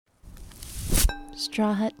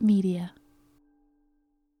Straw Hut Media.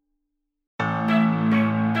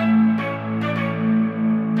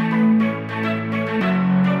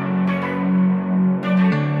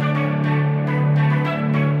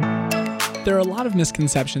 There are a lot of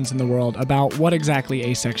misconceptions in the world about what exactly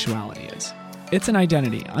asexuality is. It's an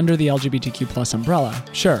identity under the LGBTQ+ umbrella,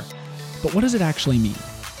 sure, but what does it actually mean?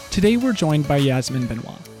 Today we're joined by Yasmin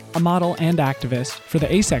Benoit, a model and activist for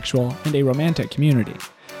the asexual and aromantic community.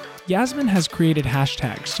 Yasmin has created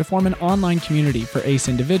hashtags to form an online community for ace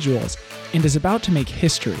individuals and is about to make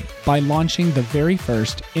history by launching the very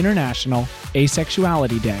first International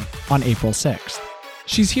Asexuality Day on April 6th.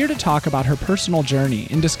 She's here to talk about her personal journey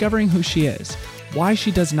in discovering who she is, why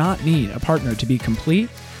she does not need a partner to be complete,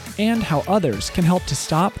 and how others can help to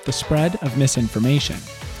stop the spread of misinformation.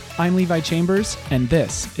 I'm Levi Chambers, and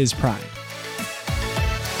this is Pride.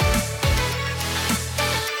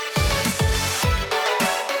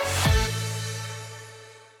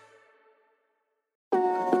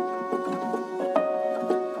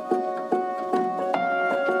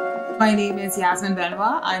 My name is Yasmin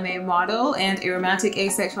Benoit. I'm a model and a romantic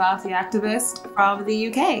asexuality activist from the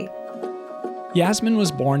UK. Yasmin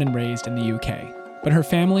was born and raised in the UK, but her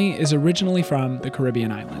family is originally from the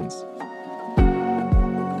Caribbean islands.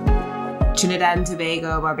 Trinidad and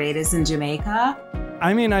Tobago, Barbados, and Jamaica.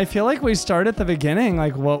 I feel like we start at the beginning.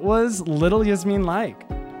 What was little Yasmin like?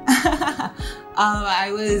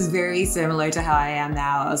 I was very similar to how I am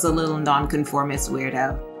now. I was a little nonconformist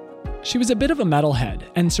weirdo. She was a bit of a metalhead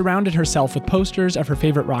and surrounded herself with posters of her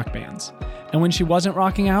favorite rock bands. And when she wasn't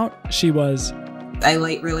rocking out, she was... I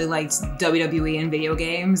really liked WWE and video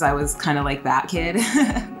games. I was kind of like that kid.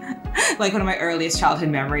 One of my earliest childhood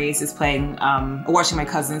memories is watching my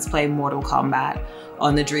cousins play Mortal Kombat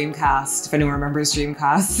on the Dreamcast, if anyone remembers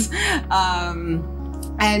Dreamcast.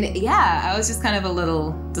 And yeah, I was just kind of a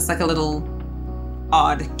little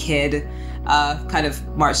odd kid, kind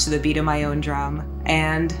of marched to the beat of my own drum.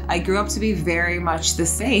 And I grew up to be very much the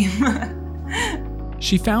same.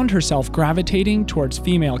 She found herself gravitating towards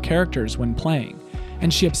female characters when playing,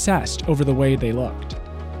 and she obsessed over the way they looked.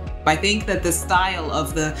 I think that the style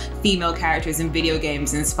of the female characters in video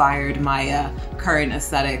games inspired my current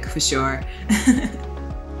aesthetic for sure.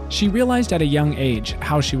 She realized at a young age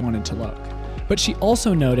how she wanted to look, but she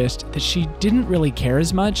also noticed that she didn't really care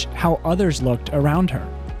as much how others looked around her.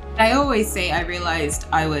 I always say I realized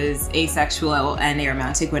I was asexual and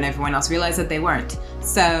aromantic when everyone else realized that they weren't.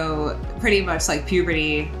 So pretty much like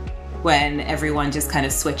puberty, when everyone just kind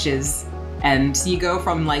of switches and you go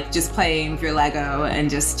from just playing with your Lego and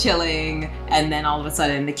just chilling, and then all of a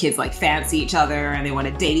sudden the kids fancy each other and they want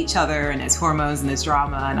to date each other and there's hormones and there's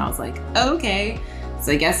drama, and I was like, okay,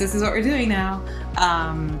 so I guess this is what we're doing now.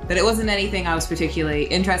 But it wasn't anything I was particularly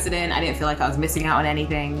interested in. I didn't feel like I was missing out on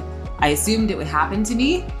anything. I assumed it would happen to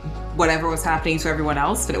me, whatever was happening to everyone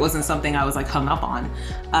else, but it wasn't something I was hung up on.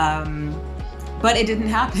 But it didn't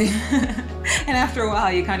happen. And after a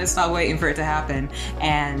while, you kind of stop waiting for it to happen.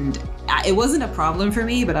 And it wasn't a problem for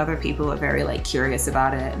me, but other people were very curious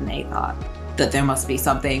about it, and they thought that there must be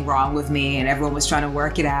something wrong with me, and everyone was trying to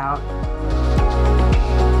work it out.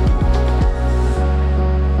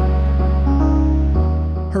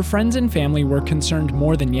 Her friends and family were concerned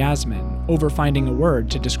more than Yasmin over finding a word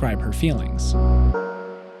to describe her feelings.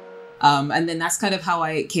 And then that's kind of how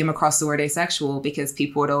I came across the word asexual, because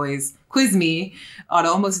people would always quiz me on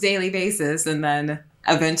an almost daily basis. And then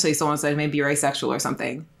eventually someone said, maybe you're asexual or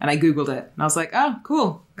something. And I Googled it. And I was like, oh,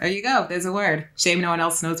 cool. There you go. There's a word. Shame no one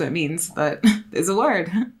else knows what it means, but there's a word.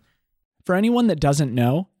 For anyone that doesn't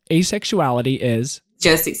know, asexuality is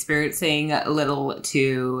just experiencing little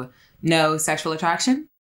to no sexual attraction.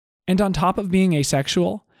 And on top of being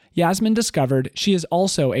asexual, Yasmin discovered she is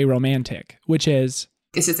also aromantic, which is...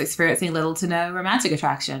 It's just experiencing little to no romantic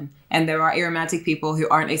attraction. And there are aromantic people who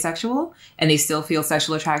aren't asexual and they still feel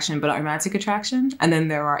sexual attraction but not romantic attraction. And then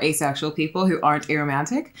there are asexual people who aren't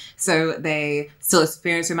aromantic. So they still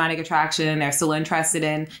experience romantic attraction. They're still interested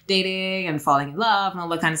in dating and falling in love and all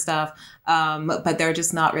that kind of stuff. But they're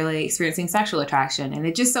just not really experiencing sexual attraction. And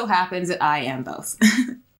it just so happens that I am both.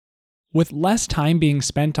 With less time being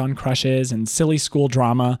spent on crushes and silly school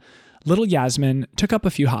drama, little Yasmin took up a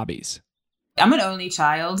few hobbies. I'm an only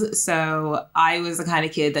child, so I was the kind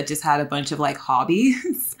of kid that just had a bunch of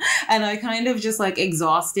hobbies. And I kind of just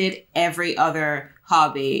exhausted every other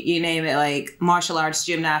hobby. You name it, martial arts,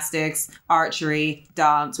 gymnastics, archery,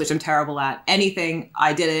 dance, which I'm terrible at. Anything,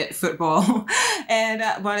 I did it, football. And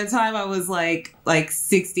by the time I was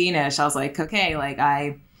 16-ish, I was like, okay,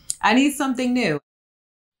 I need something new.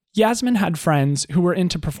 Yasmin had friends who were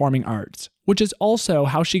into performing arts, which is also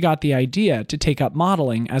how she got the idea to take up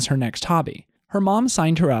modeling as her next hobby. Her mom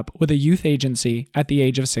signed her up with a youth agency at the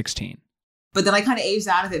age of 16. But then I kind of aged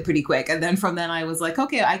out of it pretty quick. And then from then I was like,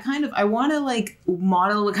 okay, I want to like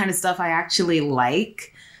model the kind of stuff I actually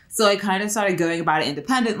like. So I kind of started going about it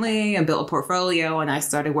independently and built a portfolio. And I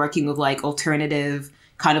started working with like alternative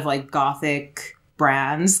kind of like gothic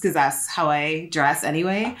brands because that's how I dress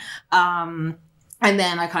anyway. And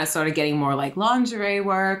then I kind of started getting more like lingerie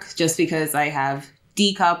work just because I have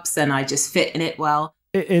D cups and I just fit in it well.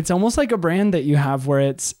 It's almost like a brand that you have where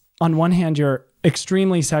it's on one hand, you're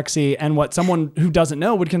extremely sexy and what someone who doesn't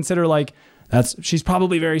know would consider like, she's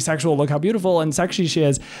probably very sexual. Look how beautiful and sexy she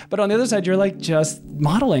is. But on the other side, you're like just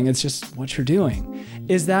modeling. It's just what you're doing.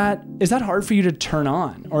 Is that hard for you to turn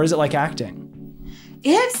on, or is it like acting?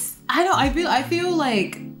 I feel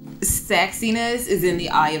like sexiness is in the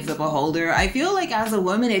eye of the beholder. I feel like as a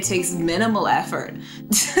woman, it takes minimal effort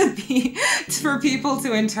for people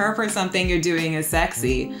to interpret something you're doing as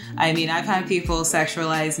sexy. I mean, I've had people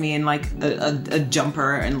sexualize me in like a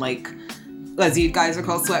jumper and like, as you guys are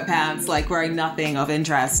called, sweatpants, like wearing nothing of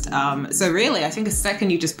interest. So really, I think the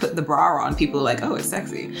second you just put the bra on, people are like, oh, it's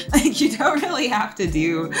sexy. Like you don't really have to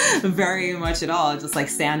do very much at all. Just like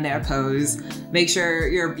stand there, pose, make sure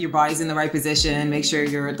your body's in the right position, make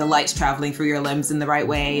sure the light's traveling through your limbs in the right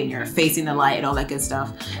way and you're facing the light and all that good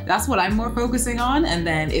stuff. That's what I'm more focusing on. And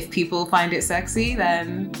then if people find it sexy,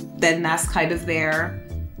 then that's kind of their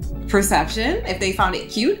perception. If they found it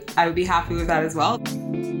cute, I would be happy with that as well.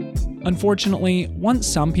 Unfortunately, once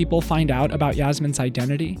some people find out about Yasmin's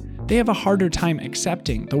identity, they have a harder time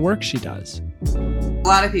accepting the work she does. A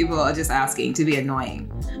lot of people are just asking to be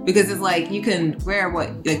annoying because it's like you can wear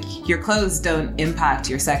your clothes don't impact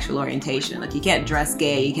your sexual orientation. Like you can't dress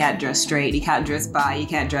gay, you can't dress straight, you can't dress bi, you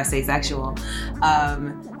can't dress asexual.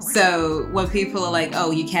 So when people are like, oh,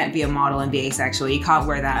 you can't be a model and be asexual, you can't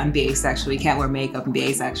wear that and be asexual, you can't wear makeup and be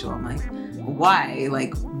asexual. I'm like, why?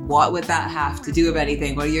 Like, what would that have to do with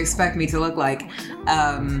anything? What do you expect me to look like?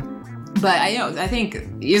 But I think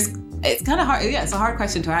it's kind of hard. Yeah, it's a hard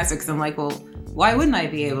question to answer because I'm like, well, why wouldn't I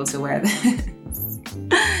be able to wear this?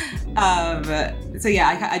 So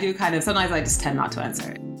yeah, I do kind of, sometimes I just tend not to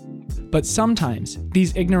answer it. But sometimes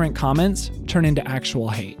these ignorant comments turn into actual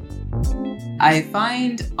hate. I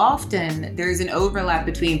find often there's an overlap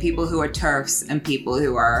between people who are TERFs and people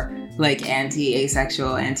who are like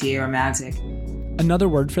anti-asexual, anti-aromantic. Another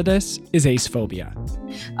word for this is acephobia.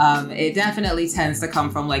 It definitely tends to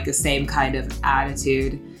come from like the same kind of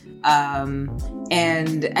attitude.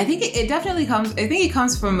 And I think it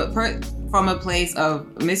comes from a place of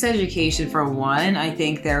miseducation for one. I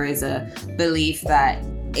think there is a belief that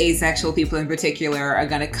asexual people in particular are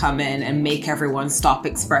going to come in and make everyone stop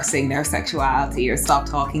expressing their sexuality or stop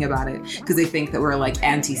talking about it because they think that we're like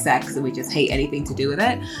anti-sex and we just hate anything to do with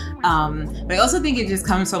it. But I also think it just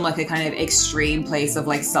comes from like a kind of extreme place of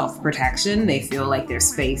like self-protection. They feel like their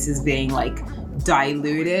space is being like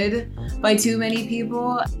diluted by too many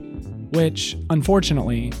people. Which,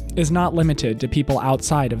 unfortunately, is not limited to people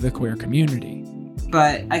outside of the queer community.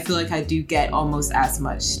 But I feel like I do get almost as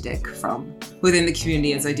much stick from within the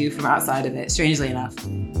community as I do from outside of it, strangely enough.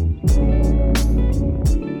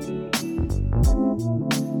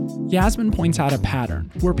 Yasmin points out a pattern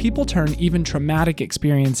where people turn even traumatic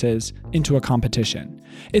experiences into a competition.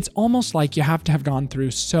 It's almost like you have to have gone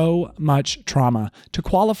through so much trauma to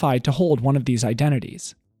qualify to hold one of these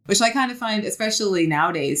identities. Which I kind of find, especially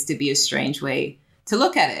nowadays, to be a strange way to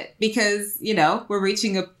look at it. Because, we're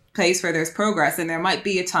reaching a place where there's progress and there might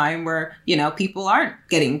be a time where, people aren't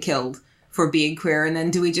getting killed for being queer. And then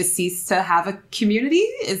do we just cease to have a community?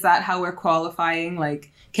 Is that how we're qualifying? Like,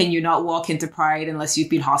 can you not walk into Pride unless you've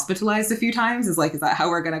been hospitalized a few times? Is that how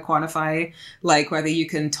we're going to quantify, like, whether you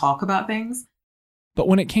can talk about things? But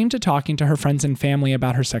when it came to talking to her friends and family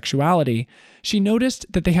about her sexuality, she noticed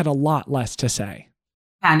that they had a lot less to say.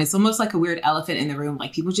 And it's almost like a weird elephant in the room.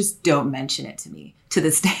 Like, people just don't mention it to me to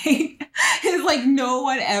this day. It's like no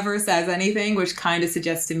one ever says anything, which kind of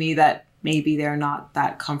suggests to me that maybe they're not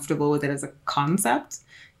that comfortable with it as a concept.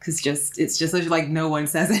 Because it's just like no one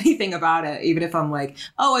says anything about it. Even if I'm like,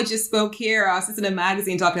 oh, I just spoke here. I was just in a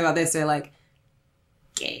magazine talking about this. They're like,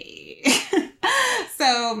 gay.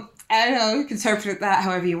 So I don't know. You can interpret that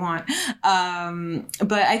however you want.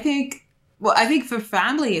 But I think for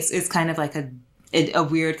family, it's kind of like a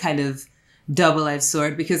weird kind of double-edged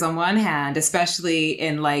sword, because on one hand, especially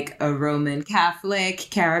in like a Roman Catholic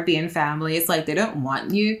Caribbean family, it's like they don't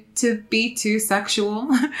want you to be too sexual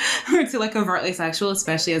or to like overtly sexual,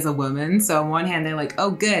 especially as a woman. So on one hand, they're like,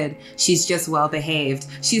 oh good, she's just well behaved,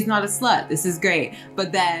 she's not a slut, this is great.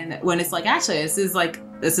 But then when it's like, actually this is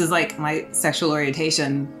like my sexual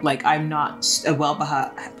orientation, like I'm not a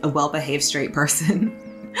well-behaved straight person.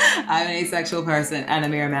 I'm an asexual person and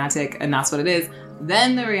I'm aromantic, and that's what it is.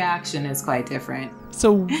 Then the reaction is quite different.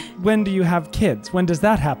 So when do you have kids? When does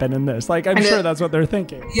that happen in this? Like, I'm sure that's what they're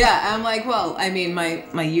thinking. Yeah, I'm like, well, I mean,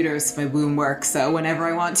 my uterus, my womb works, so whenever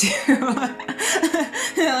I want to.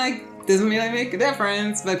 Like, doesn't really make a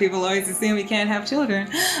difference, but people always assume you can't have children.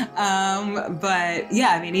 But yeah,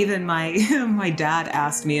 I mean, even my dad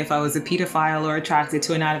asked me if I was a pedophile or attracted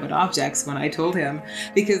to inanimate objects when I told him,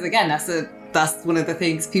 because again, that's one of the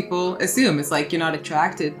things people assume. It's like, you're not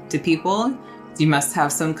attracted to people, you must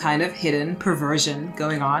have some kind of hidden perversion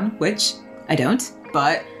going on, which I don't,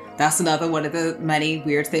 but that's another one of the many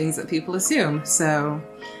weird things that people assume. So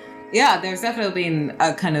yeah, there's definitely been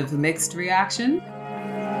a kind of mixed reaction.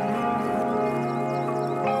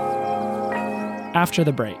 After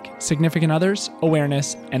the break, significant others,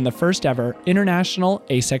 awareness, and the first ever International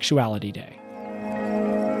Asexuality Day.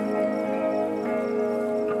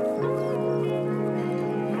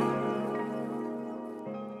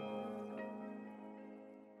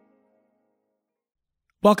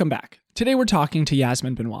 Welcome back. Today we're talking to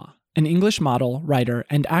Yasmin Benoit, an English model, writer,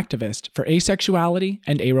 and activist for asexuality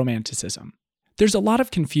and aromanticism. There's a lot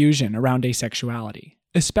of confusion around asexuality,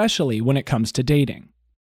 especially when it comes to dating.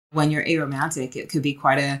 When you're aromantic, it could be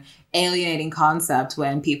quite an alienating concept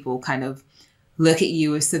when people kind of look at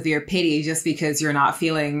you with severe pity just because you're not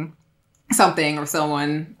feeling something or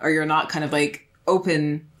someone, or you're not kind of like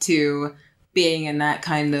open to being in that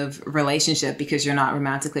kind of relationship because you're not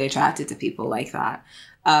romantically attracted to people like that.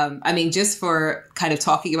 I mean, just for kind of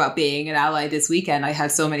talking about being an ally this weekend, I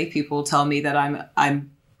had so many people tell me that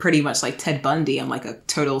I'm pretty much like Ted Bundy. I'm like a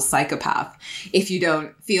total psychopath if you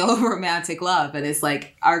don't feel romantic love. And it's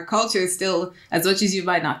like, our culture is still, as much as you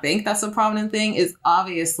might not think that's a prominent thing, is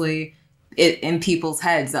obviously it in people's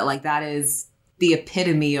heads that like that is the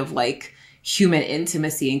epitome of like human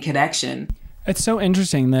intimacy and connection. It's so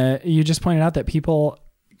interesting that you just pointed out that people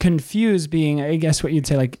confuse being, I guess what you'd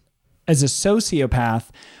say, like as a sociopath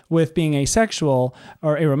with being asexual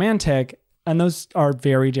or aromantic. And those are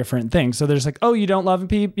very different things. So there's like, oh, you don't love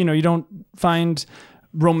people, you don't find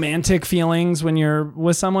romantic feelings when you're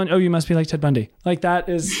with someone. Oh, you must be like Ted Bundy. Like that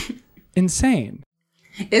is insane.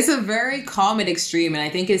 It's a very common extreme. And I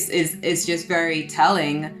think it's just very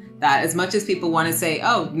telling that as much as people want to say,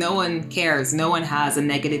 oh, no one cares, no one has a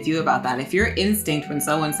negative view about that. If your instinct when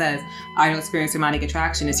someone says, I don't experience romantic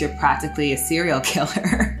attraction, is you're practically a serial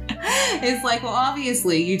killer. It's like, well,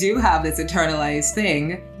 obviously you do have this internalized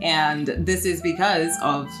thing. And this is because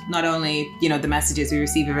of not only, the messages we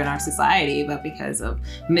receive in our society, but because of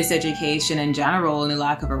miseducation in general and the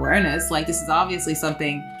lack of awareness. Like, this is obviously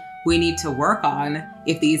something we need to work on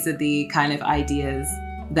if these are the kind of ideas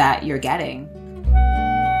that you're getting.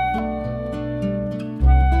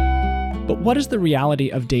 But what is the reality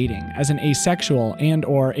of dating as an asexual and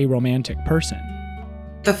or a romantic person?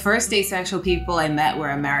 The first asexual people I met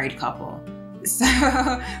were a married couple. So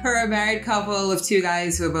we're a married couple of two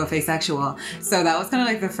guys who are both asexual. So that was kind of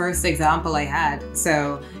like the first example I had.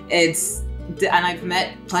 So and I've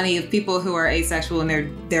met plenty of people who are asexual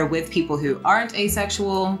and they're with people who aren't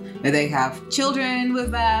asexual, or they have children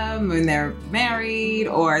with them and they're married,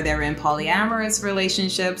 or they're in polyamorous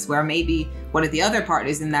relationships where maybe one of the other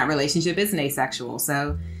partners in that relationship isn't asexual.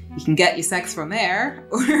 So you can get your sex from there,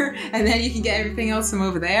 and then you can get everything else from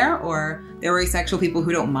over there. Or there are asexual people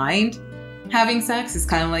who don't mind having sex. It's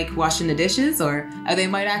kind of like washing the dishes, or they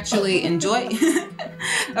might actually enjoy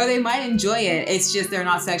or they might enjoy it. It's just they're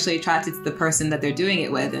not sexually attracted to the person that they're doing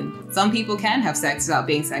it with. And some people can have sex without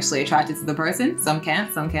being sexually attracted to the person. Some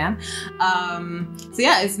can't, some can. So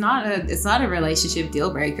yeah, it's not a relationship deal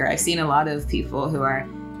breaker. I've seen a lot of people who are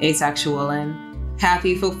asexual and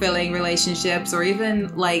happy, fulfilling relationships, or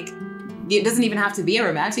even like, it doesn't even have to be a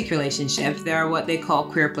romantic relationship. There are what they call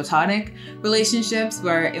queer platonic relationships,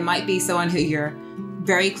 where it might be someone who you're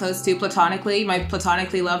very close to platonically. You might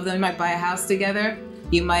platonically love them. You might buy a house together.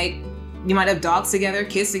 You might have dogs together,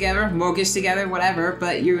 kids together, mortgage together, whatever,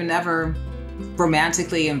 but you're never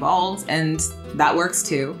romantically involved, and that works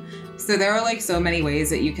too. So there are like so many ways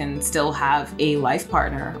that you can still have a life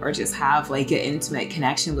partner or just have like an intimate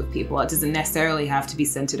connection with people. It doesn't necessarily have to be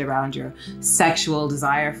centered around your sexual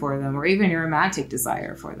desire for them or even your romantic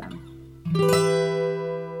desire for them.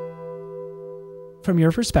 from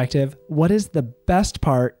your perspective, what is the best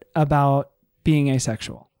part about being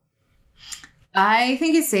asexual? I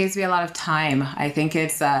think it saves me a lot of time. I think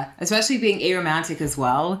it's, especially being aromantic as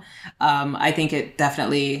well. I think it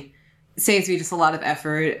definitely saves me just a lot of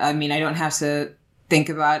effort. I mean, I don't have to think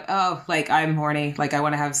about, oh, like I'm horny, like I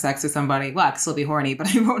want to have sex with somebody. Well, I can still be horny, but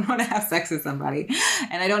I won't want to have sex with somebody.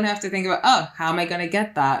 And I don't have to think about, oh, how am I going to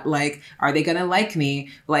get that? Like, are they going to like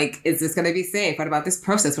me? Like, is this going to be safe? What about this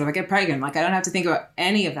process? What if I get pregnant? Like, I don't have to think about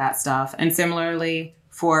any of that stuff. And similarly,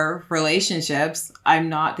 for relationships, I'm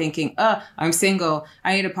not thinking, oh, I'm single,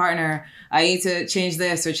 I need a partner, I need to change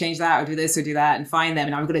this or change that or do this or do that and find them.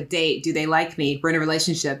 And I'm going to date. Do they like me? We're in a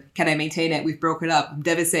relationship. Can I maintain it? We've broken up. I'm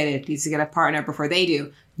devastated. Need to get a partner before they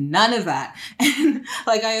do. None of that. And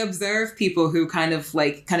like, I observe people who kind of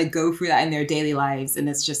go through that in their daily lives. And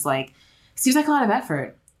it's just like, seems like a lot of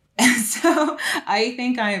effort. And so I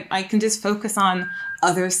think I can just focus on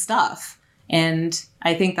other stuff. And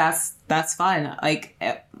I think that's fun. Like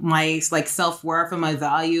my self-worth and my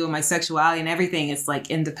value and my sexuality and everything is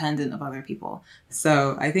like independent of other people.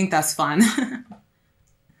 So I think that's fun.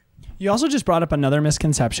 You also just brought up another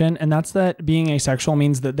misconception, and that's that being asexual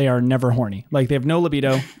means that they are never horny. Like they have no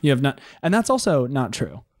libido. You have not, and that's also not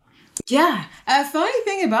true. Yeah. A funny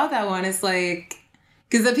thing about that one is like,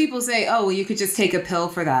 because the people say, oh, well, you could just take a pill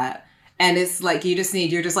for that. And it's like, you're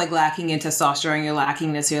just like lacking in testosterone, you're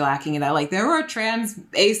lacking this, you're lacking in that. Like there are trans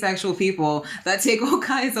asexual people that take all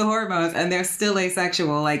kinds of hormones and they're still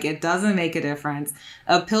asexual. Like it doesn't make a difference.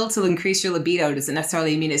 A pill to increase your libido doesn't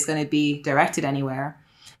necessarily mean it's going to be directed anywhere.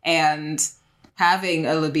 And having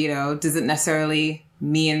a libido doesn't necessarily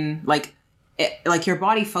mean like your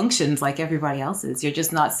body functions like everybody else's. You're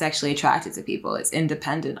just not sexually attracted to people. It's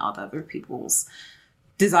independent of other people's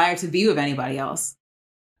desire to be with anybody else.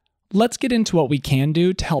 Let's get into what we can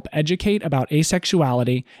do to help educate about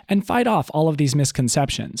asexuality and fight off all of these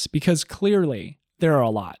misconceptions, because clearly there are a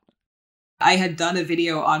lot. I had done a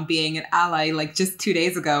video on being an ally like just 2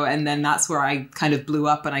 days ago, and then that's where I kind of blew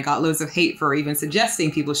up and I got loads of hate for even suggesting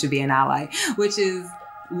people should be an ally, which is,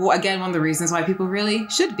 again, one of the reasons why people really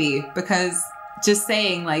should be, because just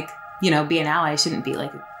saying like, be an ally shouldn't be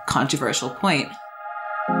like a controversial point.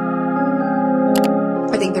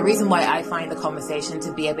 I think the reason why I find the conversation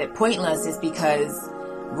to be a bit pointless is because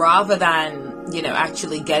rather than,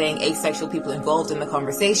 actually getting asexual people involved in the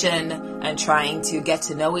conversation and trying to get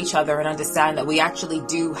to know each other and understand that we actually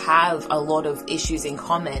do have a lot of issues in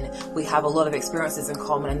common, we have a lot of experiences in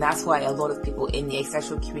common, and that's why a lot of people in the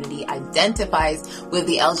asexual community identifies with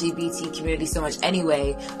the LGBT community so much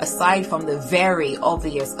anyway, aside from the very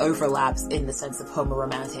obvious overlaps in the sense of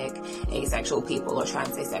homoromantic asexual people or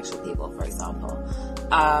trans asexual people, for example.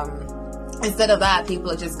 Instead of that, people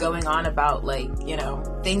are just going on about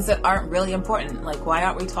things that aren't really important. Like, why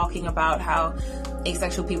aren't we talking about how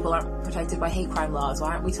asexual people aren't protected by hate crime laws?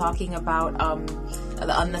 Why aren't we talking about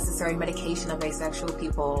the unnecessary medication of asexual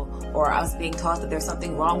people, or us being taught that there's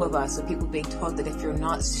something wrong with us, or people being taught that if you're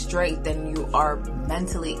not straight, then you are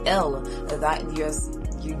mentally ill, that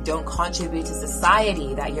you don't contribute to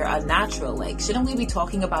society, that you're unnatural? Like, shouldn't we be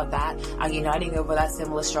talking about that and uniting over that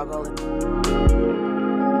similar struggle?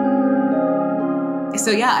 So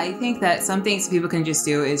yeah, I think that some things people can just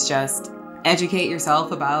do is just educate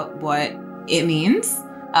yourself about what it means.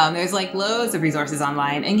 There's loads of resources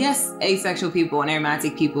online. And yes, asexual people and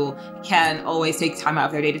aromantic people can always take time out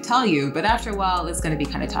of their day to tell you, but after a while, it's going to be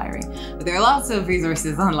kind of tiring. But there are lots of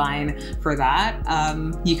resources online for that.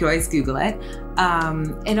 You can always Google it.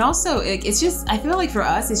 And also, it's just, I feel like for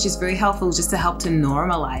us, it's just very helpful just to help to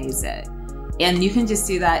normalize it. And you can just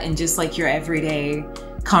do that in just your everyday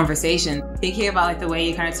conversation, thinking about the way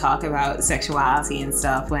you kind of talk about sexuality and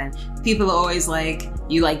stuff, when people are always like,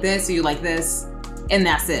 you like this or you like this, and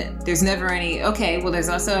that's it. There's never any, okay, well, there's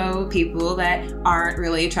also people that aren't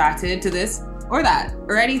really attracted to this or that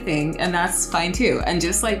or anything, and that's fine too. And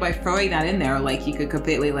just by throwing that in there, you could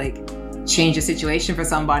completely change the situation for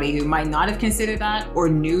somebody who might not have considered that or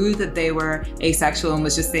knew that they were asexual and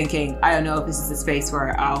was just thinking, I don't know if this is a space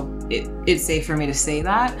where it's safe for me to say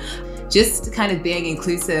that. Just kind of being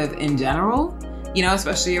inclusive in general,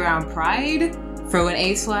 especially around Pride. Throw an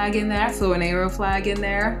ace flag in there, throw an arrow flag in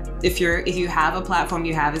there. If you have a platform,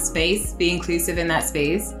 you have a space, be inclusive in that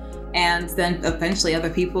space. And then eventually other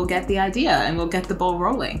people get the idea and we'll get the ball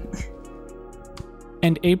rolling.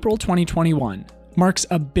 And April 2021 marks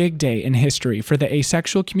a big day in history for the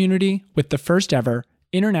asexual community with the first ever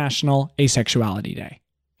International Asexuality Day.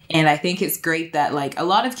 And I think it's great that a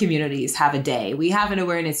lot of communities have a day. We have an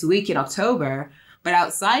awareness week in October But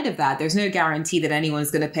outside of that, there's no guarantee that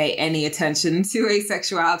anyone's going to pay any attention to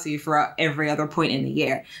asexuality for every other point in the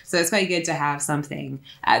year. So it's quite good to have something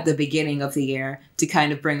at the beginning of the year to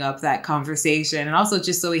kind of bring up that conversation. And also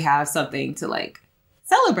just so we have something to like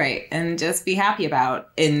celebrate and just be happy about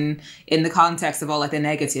in the context of all like the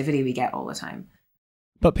negativity we get all the time.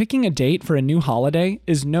 But picking a date for a new holiday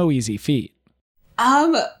is no easy feat.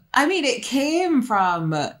 I mean, it came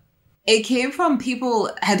from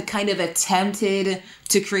people had kind of attempted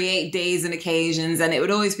to create days and occasions, and it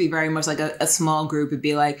would always be very much like a small group would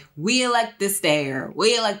be like, we elect this day or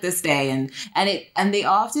we elect this day. And they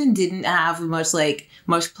often didn't have much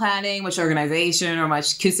planning, much organization, or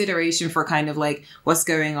much consideration for kind of like what's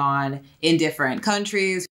going on in different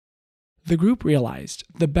countries. The group realized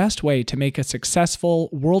the best way to make a successful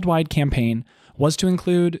worldwide campaign was to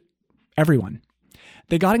include everyone.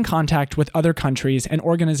 They got in contact with other countries and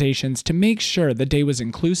organizations to make sure the day was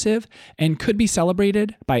inclusive and could be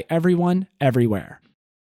celebrated by everyone, everywhere.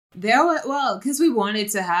 Because we wanted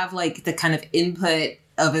to have like the kind of input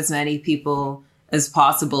of as many people as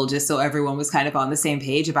possible, just so everyone was kind of on the same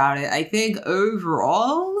page about it. I think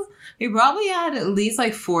overall, we probably had at least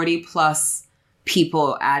like 40 plus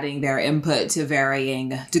people adding their input to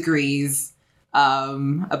varying degrees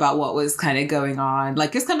about what was kind of going on.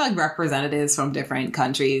 Like just kind of like representatives from different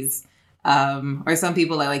countries. Or some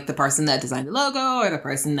people like the person that designed the logo or the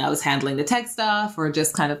person that was handling the tech stuff, or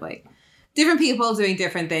just kind of like different people doing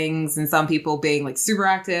different things, and some people being like super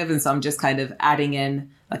active and some just kind of adding in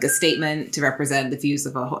like a statement to represent the views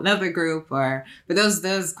of another group. But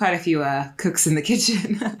those quite a few cooks in the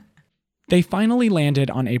kitchen. They finally landed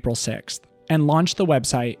on April 6th and launched the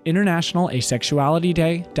website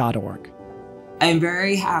internationalasexualityday.org. I'm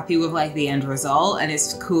very happy with like the end result, and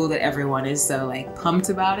it's cool that everyone is so like pumped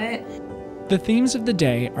about it. The themes of the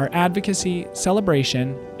day are advocacy,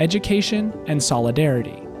 celebration, education, and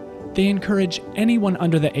solidarity. They encourage anyone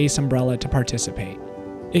under the ACE umbrella to participate.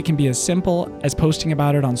 It can be as simple as posting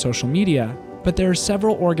about it on social media, but there are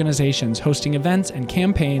several organizations hosting events and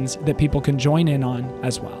campaigns that people can join in on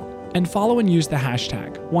as well. And follow and use the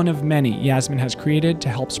hashtag, one of many Yasmin has created to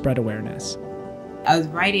help spread awareness. I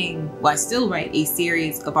still write a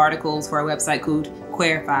series of articles for a website called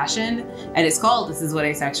Queer Fashion, and it's called This Is What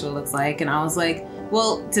Asexual Looks Like. And I was like,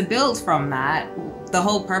 well, to build from that, the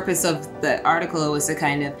whole purpose of the article was to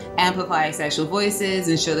kind of amplify asexual voices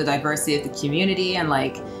and show the diversity of the community and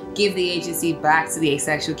like give the agency back to the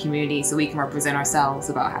asexual community so we can represent ourselves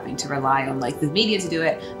without having to rely on like the media to do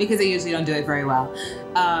it, because they usually don't do it very well.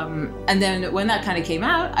 And then when that kind of came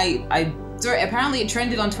out, apparently it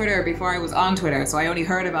trended on Twitter before I was on Twitter, so I only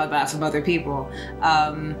heard about that from other people.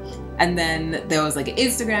 And then there was like an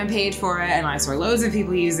Instagram page for it, and I saw loads of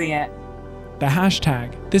people using it. The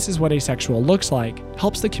hashtag, This Is What Asexual Looks Like,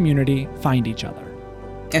 helps the community find each other.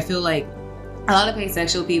 I feel like a lot of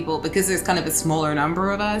asexual people, because there's kind of a smaller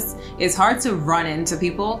number of us, it's hard to run into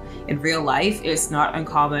people in real life. It's not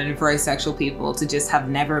uncommon for asexual people to just have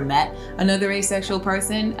never met another asexual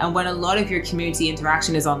person. And when a lot of your community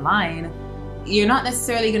interaction is online, you're not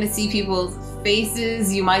necessarily going to see people's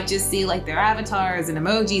faces. You might just see like their avatars and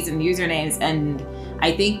emojis and usernames. And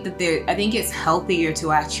I think it's healthier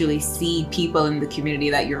to actually see people in the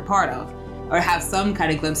community that you're a part of, or have some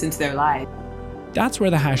kind of glimpse into their life. That's where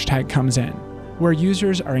the hashtag comes in, where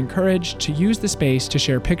users are encouraged to use the space to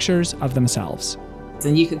share pictures of themselves.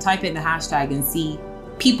 And you can type in the hashtag and see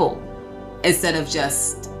people instead of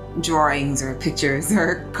just drawings or pictures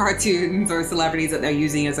or cartoons or celebrities that they're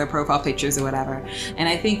using as their profile pictures or whatever. And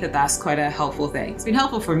I think that that's quite a helpful thing. It's been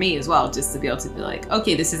helpful for me as well, just to be able to be like,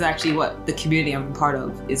 okay, this is actually what the community I'm a part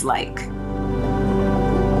of is like.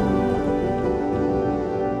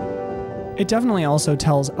 It definitely also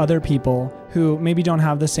tells other people who maybe don't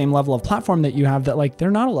have the same level of platform that you have that like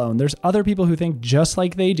they're not alone. There's other people who think just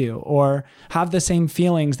like they do or have the same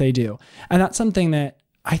feelings they do. And that's something that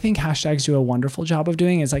I think hashtags do a wonderful job of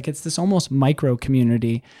doing, is like it's this almost micro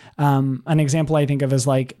community. An example I think of is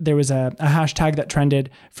like there was a hashtag that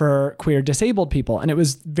trended for queer disabled people, and it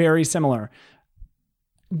was very similar.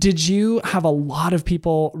 Did you have a lot of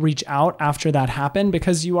people reach out after that happened?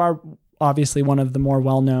 Because you are obviously one of the more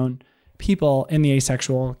well-known people in the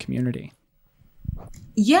asexual community.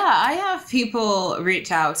 Yeah, I have people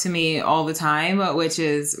reach out to me all the time, which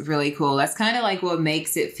is really cool. That's kind of like what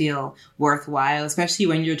makes it feel worthwhile, especially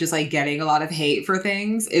when you're just like getting a lot of hate for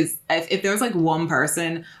things. Is if there's like one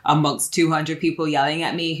person amongst 200 people yelling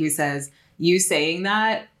at me who says, you saying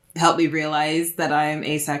that helped me realize that I'm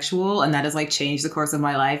asexual, and that has like changed the course of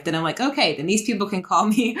my life, then I'm like, okay, then these people can call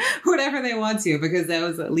me whatever they want to, because there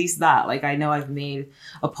was at least that. Like, I know I've made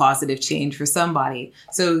a positive change for somebody.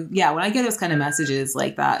 So yeah, when I get those kind of messages,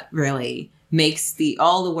 like, that really makes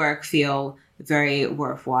all the work feel very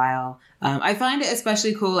worthwhile. I find it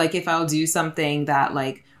especially cool, like, if I'll do something that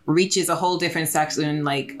like reaches a whole different section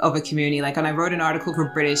like of a community. Like, when I wrote an article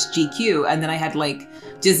for British GQ, and then I had like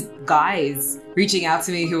just guys reaching out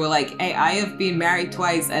to me who were like, hey, I have been married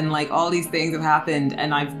twice, and like all these things have happened,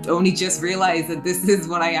 and I've only just realized that this is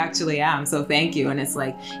what I actually am. So thank you. And it's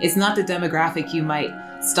like, it's not the demographic you might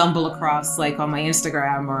stumble across like on my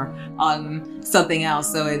Instagram or on something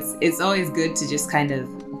else. So it's always good to just kind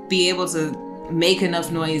of be able to make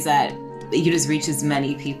enough noise that you just reach as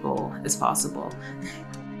many people as possible.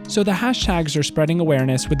 So the hashtags are spreading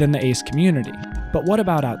awareness within the ACE community, but what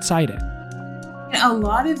about outside it? A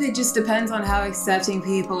lot of it just depends on how accepting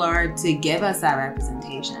people are to give us that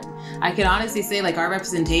representation. I can honestly say, like, our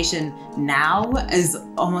representation now is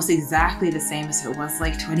almost exactly the same as it was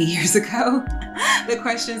like 20 years ago. The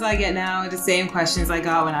questions I get now are the same questions I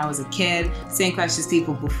got when I was a kid, same questions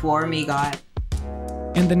people before me got.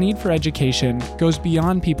 And the need for education goes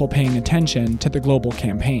beyond people paying attention to the global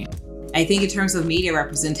campaign. I think in terms of media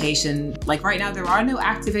representation, like right now, there are no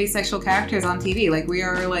active asexual characters on TV. Like, we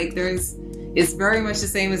are like, it's very much the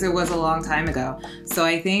same as it was a long time ago. So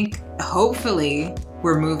I think hopefully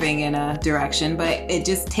we're moving in a direction, but it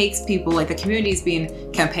just takes people, like, the community's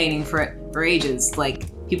been campaigning for ages. Like,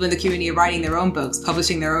 people in the community are writing their own books,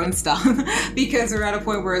 publishing their own stuff, because we're at a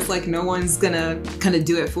point where it's like no one's gonna kind of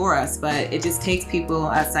do it for us. But it just takes people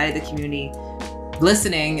outside of the community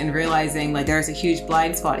listening and realizing like there's a huge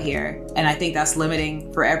blind spot here. And I think that's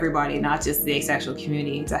limiting for everybody, not just the asexual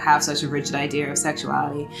community, to have such a rigid idea of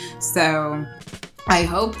sexuality. So I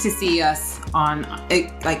hope to see us on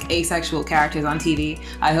like asexual characters on TV.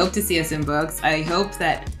 I hope to see us in books. I hope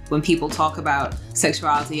that when people talk about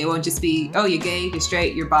sexuality, it won't just be, oh, you're gay, you're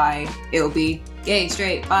straight, you're bi. It'll be gay,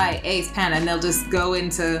 straight, bi, ace, pan, and they'll just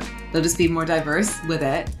be more diverse with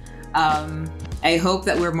it. I hope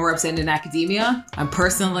that we're more represented in academia. I'm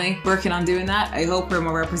personally working on doing that. I hope we're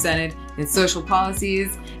more represented in social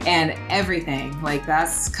policies and everything. Like,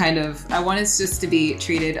 that's kind of, I want us just to be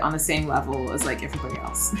treated on the same level as like everybody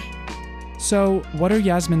else. So what are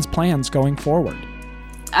Yasmin's plans going forward?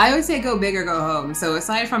 I would say go big or go home. So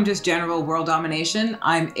aside from just general world domination,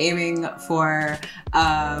 I'm aiming for,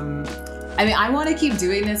 I want to keep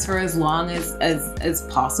doing this for as long as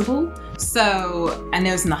possible. So, and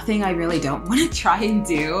there's nothing I really don't want to try and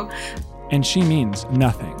do. And she means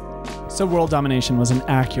nothing. So world domination was an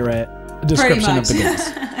accurate description of the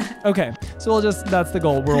goals. Okay, so that's the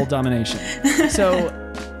goal, world domination. So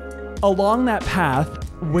along that path,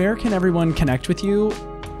 where can everyone connect with you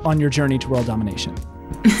on your journey to world domination?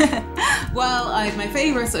 Well, my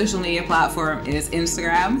favorite social media platform is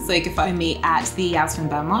Instagram. So you can find me at the Yasmin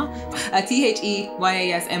Benoit,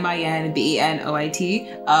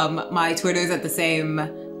 TheYasminBenoit. My Twitter is at the same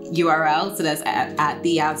URL, so that's at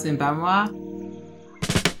the Yasmin Benoit.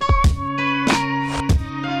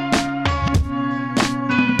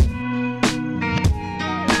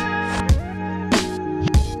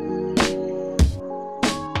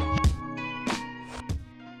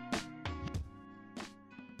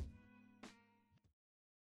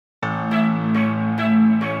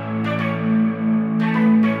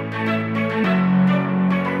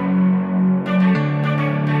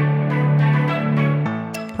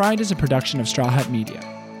 Pride is a production of Straw Hut Media.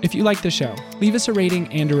 If you like the show, leave us a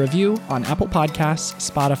rating and a review on Apple Podcasts,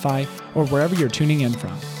 Spotify, or wherever you're tuning in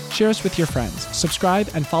from. Share us with your friends. Subscribe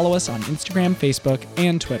and follow us on Instagram, Facebook,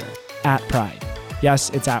 and Twitter at Pride. Yes,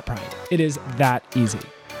 it's at Pride. It is that easy.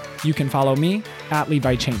 You can follow me at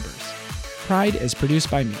Levi Chambers. Pride is produced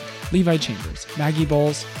by me, Levi Chambers, Maggie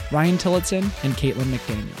Bowles, Ryan Tillotson, and Caitlin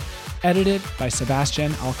McDaniel. Edited by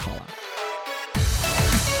Sebastian Alcala.